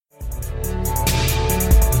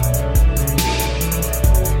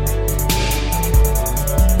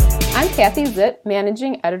Kathy Zitt,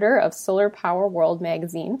 Managing Editor of Solar Power World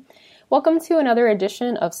magazine. Welcome to another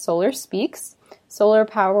edition of Solar Speaks, Solar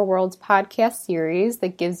Power World's podcast series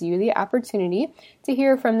that gives you the opportunity to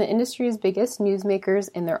hear from the industry's biggest newsmakers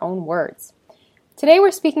in their own words. Today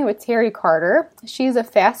we're speaking with Terry Carter. She's a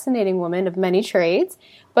fascinating woman of many trades,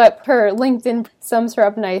 but her LinkedIn sums her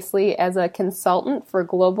up nicely as a consultant for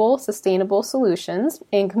global sustainable solutions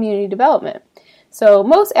and community development. So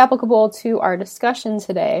most applicable to our discussion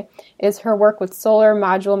today is her work with solar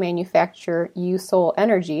module manufacturer USol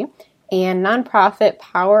Energy and nonprofit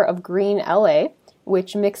Power of Green LA,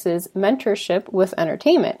 which mixes mentorship with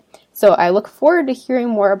entertainment. So I look forward to hearing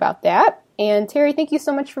more about that. And Terry, thank you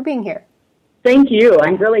so much for being here. Thank you.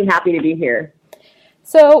 I'm really happy to be here.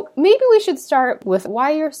 So maybe we should start with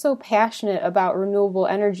why you're so passionate about renewable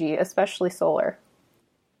energy, especially solar.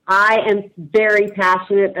 I am very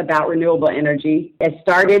passionate about renewable energy. It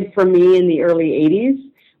started for me in the early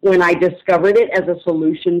 80s when I discovered it as a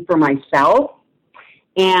solution for myself.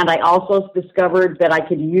 And I also discovered that I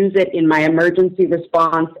could use it in my emergency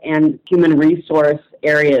response and human resource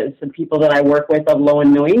areas, the people that I work with of low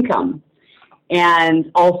and no income,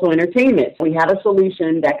 and also entertainment. We had a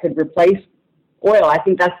solution that could replace oil. I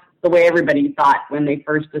think that's the way everybody thought when they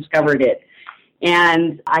first discovered it.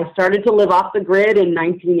 And I started to live off the grid in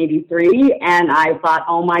 1983, and I thought,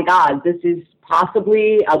 oh my God, this is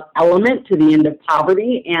possibly an element to the end of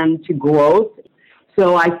poverty and to growth.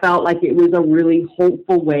 So I felt like it was a really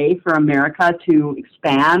hopeful way for America to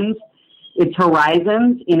expand its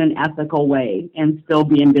horizons in an ethical way and still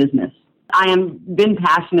be in business. I have been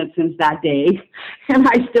passionate since that day, and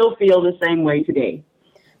I still feel the same way today.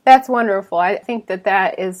 That's wonderful. I think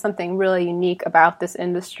that is something really unique about this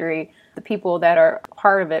industry. The people that are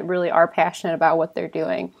part of it really are passionate about what they're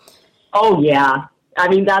doing. Oh, yeah. I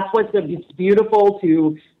mean, that's it's beautiful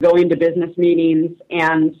to go into business meetings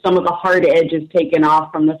and some of the hard edges taken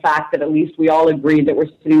off from the fact that at least we all agree that we're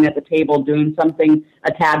sitting at the table doing something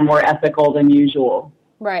a tad more ethical than usual.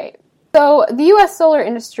 Right. So the U.S. solar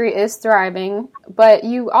industry is thriving, but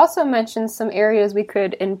you also mentioned some areas we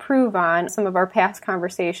could improve on, some of our past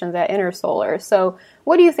conversations at InterSolar. So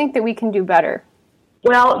what do you think that we can do better?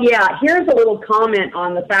 Well, yeah, here's a little comment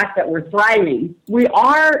on the fact that we're thriving. We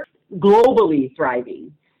are globally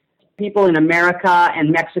thriving. People in America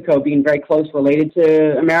and Mexico, being very close related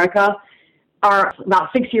to America, are about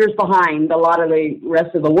 6 years behind a lot of the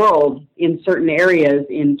rest of the world in certain areas,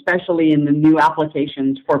 especially in the new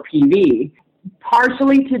applications for PV,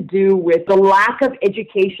 partially to do with the lack of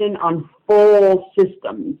education on full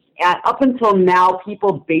systems. Up until now,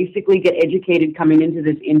 people basically get educated coming into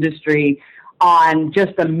this industry on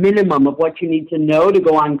just a minimum of what you need to know to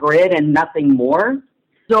go on grid and nothing more.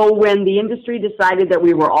 So when the industry decided that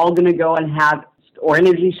we were all going to go and have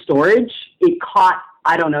energy storage, it caught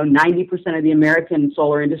 90% of the American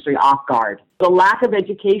solar industry off guard. The lack of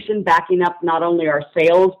education backing up not only our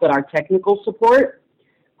sales, but our technical support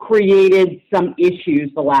created some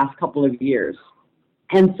issues the last couple of years.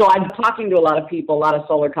 And so I'm talking to a lot of people, a lot of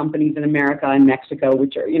solar companies in America and Mexico,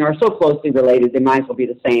 which are so closely related, they might as well be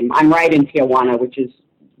the same. I'm right in Tijuana, which is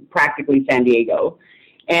practically San Diego.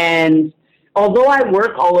 And although I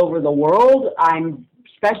work all over the world, I'm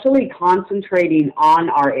especially concentrating on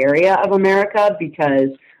our area of America because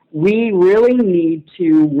we really need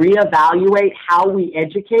to reevaluate how we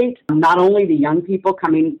educate not only the young people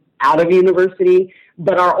coming out of university,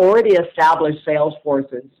 but our already established sales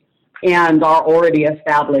forces and our already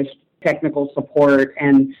established technical support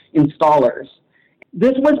and installers.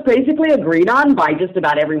 This was basically agreed on by just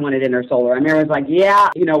about everyone at InterSolar. And everyone's like,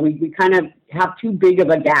 we kind of have too big of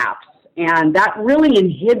a gap. And that really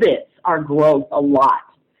inhibits our growth a lot.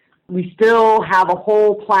 We still have a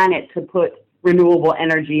whole planet to put renewable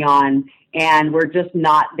energy on, and we're just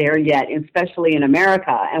not there yet, especially in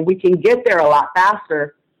America. And we can get there a lot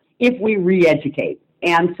faster if we re-educate.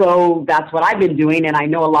 And so that's what I've been doing, and I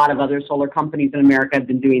know a lot of other solar companies in America have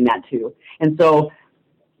been doing that too. And so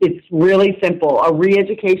it's really simple, a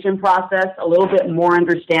re-education process, a little bit more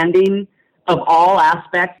understanding of all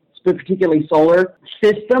aspects, particularly solar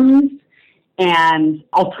systems, and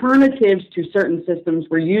alternatives to certain systems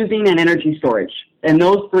we're using, and energy storage. And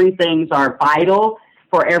those three things are vital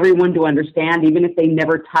for everyone to understand, even if they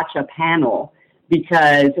never touch a panel.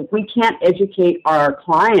 Because if we can't educate our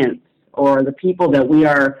clients or the people that we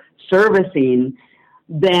are servicing,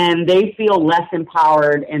 then they feel less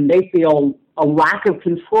empowered and they feel a lack of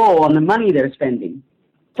control on the money they're spending.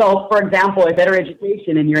 So, for example, with better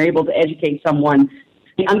education and you're able to educate someone,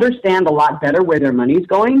 they understand a lot better where their money's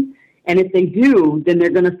going. And if they do, then they're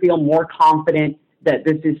going to feel more confident that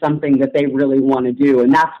this is something that they really want to do.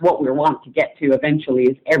 And that's what we want to get to eventually,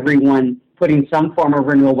 is everyone putting some form of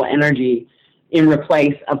renewable energy in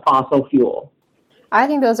replace of fossil fuel. I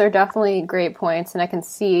think those are definitely great points, and I can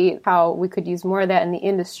see how we could use more of that in the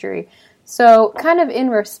industry. So kind of in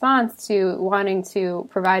response to wanting to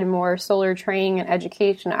provide more solar training and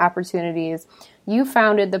education opportunities, you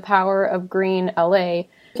founded the Power of Green LA.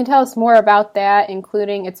 Can you tell us more about that,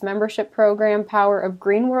 including its membership program, Power of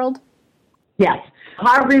Green World? Yes.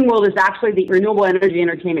 Power of Green World is actually the renewable energy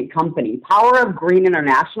entertainment company. Power of Green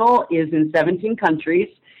International is in 17 countries.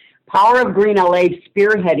 Power of Green LA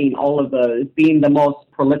spearheading all of those, being the most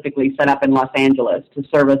prolifically set up in Los Angeles to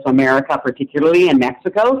service America, particularly in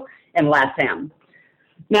Mexico and LATAM.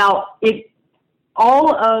 Now,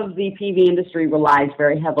 all of the PV industry relies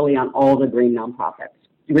very heavily on all the green nonprofits.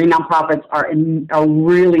 The green nonprofits are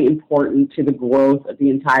really important to the growth of the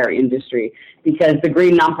entire industry, because the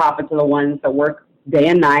green nonprofits are the ones that work day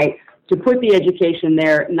and night to put the education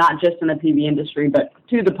there, not just in the PV industry, but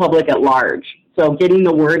to the public at large. So getting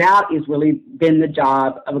the word out has really been the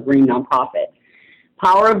job of a green nonprofit.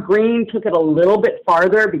 Power of Green took it a little bit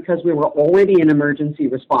farther because we were already in emergency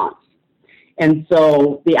response. And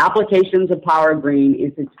so the applications of Power of Green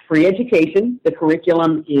is it's free education. The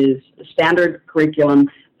curriculum is standard curriculum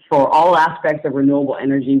for all aspects of renewable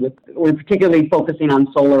energy. We're particularly focusing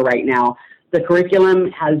on solar right now. The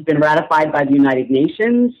curriculum has been ratified by the United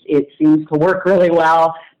Nations. It seems to work really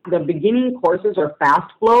well. The beginning courses are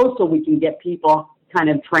fast flow, so we can get people kind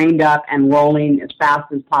of trained up and rolling as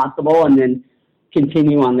fast as possible, and then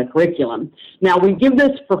continue on the curriculum. Now, we give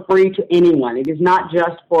this for free to anyone. It is not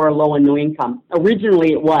just for low and no income.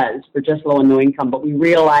 Originally, it was for just low and no income, but we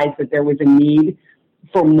realized that there was a need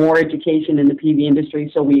for more education in the PV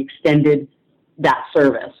industry, so we extended that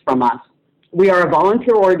service from us. We are a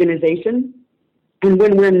volunteer organization, and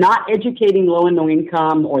when we're not educating low and no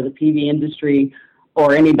income or the PV industry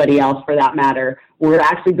or anybody else for that matter, we're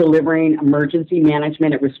actually delivering emergency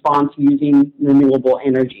management and response using renewable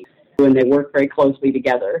energy. And they work very closely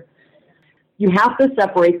together. You have to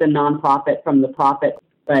separate the nonprofit from the profit,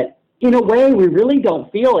 but in a way, we really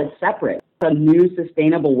don't feel it's separate. It's a new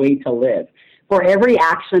sustainable way to live. For every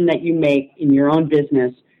action that you make in your own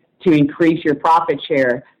business to increase your profit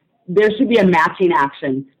share, there should be a matching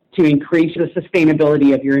action to increase the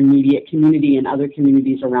sustainability of your immediate community and other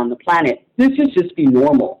communities around the planet. This should just be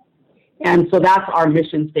normal. And so that's our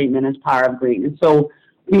mission statement as Power of Green. And so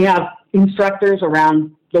we have instructors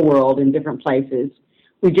around the world in different places.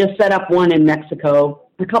 We just set up one in Mexico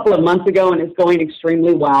a couple of months ago, and it's going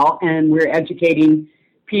extremely well. And we're educating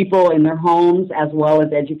people in their homes as well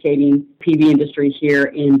as educating PV industry here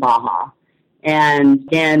in Baja. And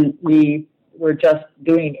again, we're just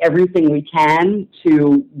doing everything we can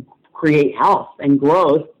to create health and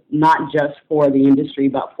growth, not just for the industry,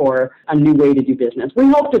 but for a new way to do business. We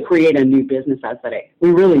hope to create a new business aesthetic.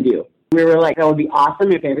 We really do. We were like, that would be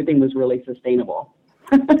awesome if everything was really sustainable.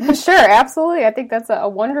 Sure, absolutely. I think that's a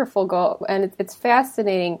wonderful goal, and it's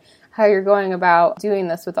fascinating how you're going about doing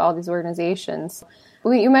this with all these organizations.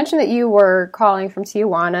 You mentioned that you were calling from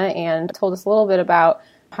Tijuana and told us a little bit about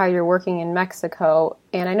how you're working in Mexico,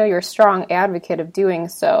 and I know you're a strong advocate of doing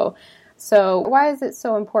so. So why is it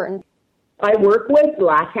so important? I work with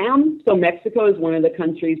LATAM, so Mexico is one of the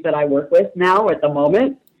countries that I work with now at the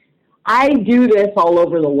moment. I do this all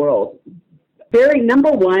over the world. Very number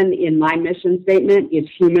one in my mission statement is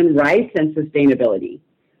human rights and sustainability.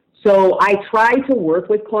 So I try to work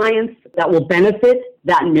with clients that will benefit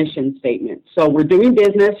that mission statement. So we're doing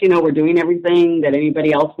business, we're doing everything that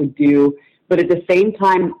anybody else would do. But at the same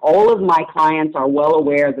time, all of my clients are well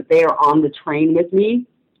aware that they are on the train with me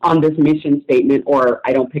on this mission statement, or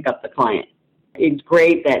I don't pick up the client. It's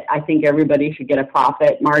great that I think everybody should get a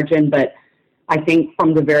profit margin, but I think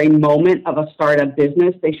from the very moment of a startup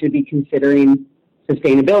business, they should be considering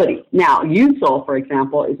sustainability. Now, USOL, for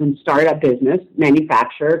example, is a startup business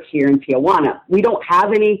manufacturer here in Tijuana. We don't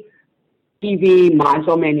have any PV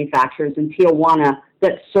module manufacturers in Tijuana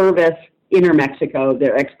that service inner Mexico.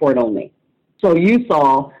 They're export only. So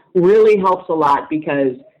USOL really helps a lot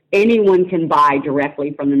because anyone can buy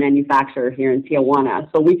directly from the manufacturer here in Tijuana.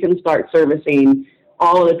 So we can start servicing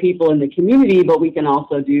all of the people in the community, but we can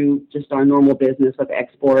also do just our normal business of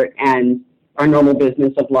export and our normal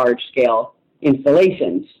business of large-scale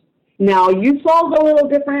installations. Now, USOL is a little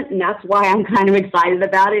different, and that's why I'm kind of excited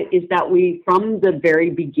about it, is that from the very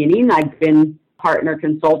beginning, I've been partner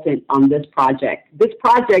consultant on this project. This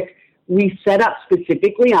project we set up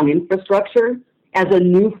specifically on infrastructure as a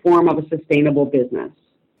new form of a sustainable business.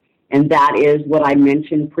 And that is what I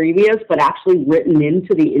mentioned previous, but actually written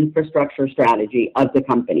into the infrastructure strategy of the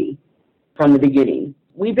company. from the beginning.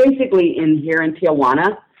 We basically, here in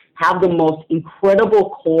Tijuana, have the most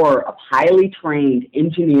incredible core of highly trained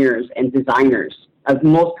engineers and designers of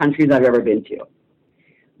most countries I've ever been to.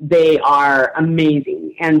 They are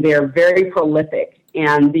amazing, and they're very prolific.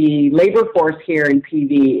 And the labor force here in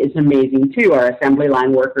PV is amazing, too. Our assembly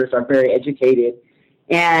line workers are very educated.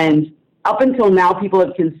 And up until now, people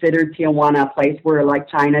have considered Tijuana a place where, like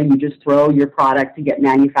China, you just throw your product to get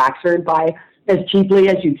manufactured by as cheaply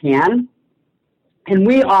as you can. And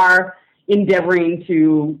we are endeavoring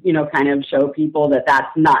to, kind of show people that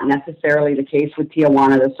that's not necessarily the case with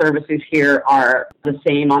Tijuana. The services here are the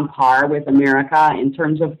same on par with America in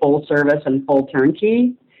terms of full service and full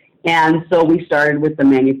turnkey. And so we started with the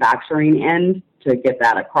manufacturing end to get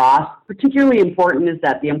that across. Particularly important is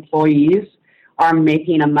that the employees are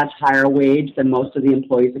making a much higher wage than most of the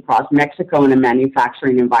employees across Mexico in a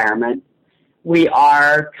manufacturing environment. We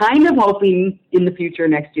are kind of hoping in the future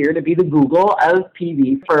next year to be the Google of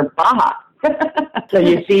PV for Baja. So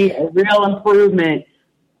you see a real improvement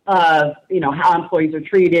of, how employees are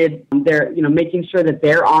treated. They're, making sure that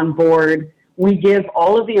they're on board. We give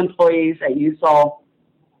all of the employees at USOL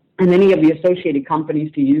and any of the associated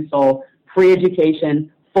companies to USOL free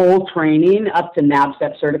education, full training up to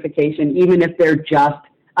NABCEP certification, even if they're just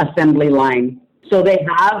assembly line. So they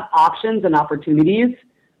have options and opportunities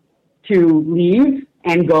to leave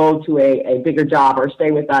and go to a bigger job or stay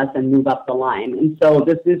with us and move up the line. And so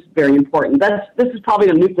this is very important. This is probably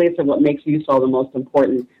the nucleus of what makes USOL the most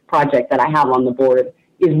important project that I have on the board,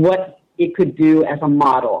 is what it could do as a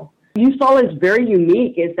model. USOL is very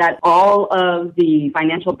unique, is that all of the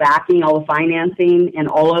financial backing, all the financing, and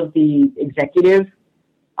all of the executives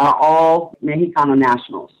are all Mexicano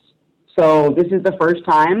nationals. So this is the first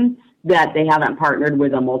time that they haven't partnered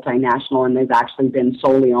with a multinational, and they've actually been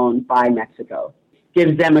solely owned by Mexico.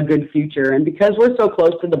 Gives them a good future. And because we're so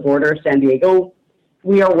close to the border of San Diego,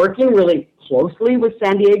 we are working really closely with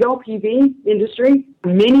San Diego PV industry.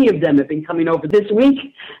 Many of them have been coming over this week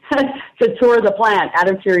to tour the plant out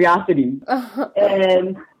of curiosity.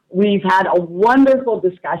 And we've had a wonderful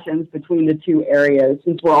discussions between the two areas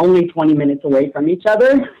since we're only 20 minutes away from each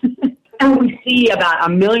other. And we see about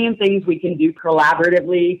 1 million things we can do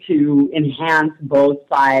collaboratively to enhance both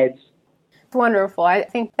sides. Wonderful. I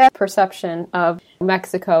think that perception of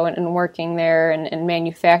Mexico and working there and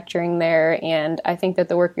manufacturing there, and I think that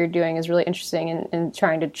the work you're doing is really interesting in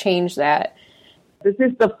trying to change that. This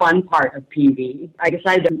is the fun part of PV. I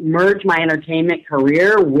decided to merge my entertainment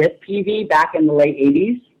career with PV back in the late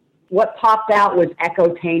 80s. What popped out was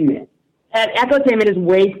ecotainment. And ecotainment is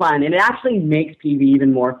way fun, and it actually makes PV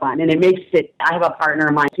even more fun. And it makes it, I have a partner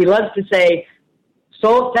of mine, he loves to say,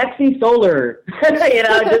 so sexy solar,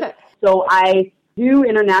 So I do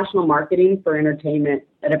international marketing for entertainment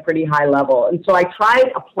at a pretty high level. And so I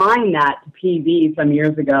tried applying that to PV some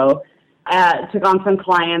years ago. Took on some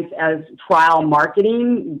clients as trial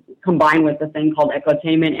marketing combined with a thing called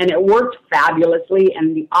ecotainment, and it worked fabulously.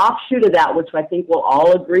 And the offshoot of that, which I think we'll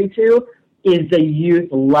all agree to, is the youth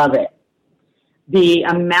love it. The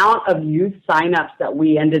amount of youth signups that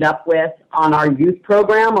we ended up with on our youth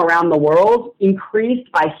program around the world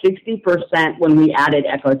increased by 60% when we added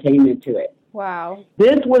ecotainment to it. Wow.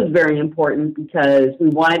 This was very important because we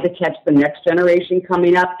wanted to catch the next generation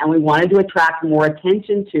coming up, and we wanted to attract more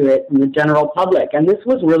attention to it from the general public. And this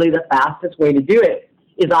was really the fastest way to do it,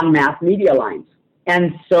 is on mass media lines.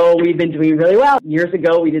 And so we've been doing really well. Years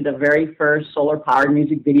ago, we did the very first solar-powered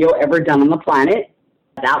music video ever done on the planet.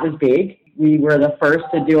 That was big. We were the first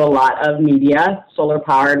to do a lot of media,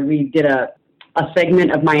 solar-powered. We did a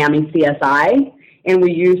segment of Miami CSI, and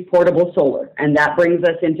we used portable solar. And that brings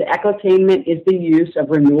us into ecotainment, is the use of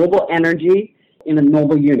renewable energy in a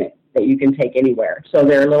mobile unit that you can take anywhere. So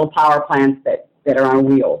there are little power plants that are on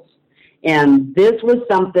wheels. And this was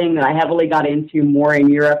something that I heavily got into more in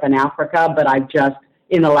Europe and Africa, but I've just,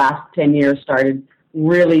 in the last 10 years, started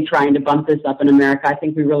really trying to bump this up in America. I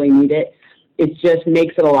think we really need it. It just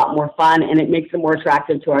makes it a lot more fun, and it makes it more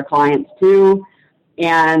attractive to our clients, too.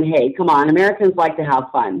 And, hey, come on, Americans like to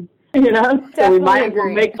have fun, Definitely so we might as well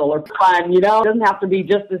agree. make solar fun, It doesn't have to be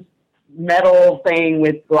just this metal thing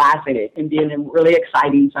with glass in it. It can be a really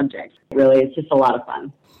exciting subject. Really, it's just a lot of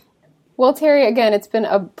fun. Well, Terry, again, it's been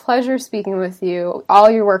a pleasure speaking with you.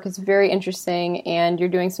 All your work is very interesting, and you're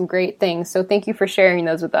doing some great things. So thank you for sharing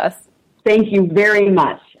those with us. Thank you very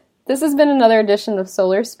much. This has been another edition of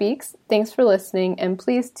Solar Speaks. Thanks for listening, and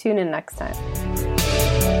please tune in next time.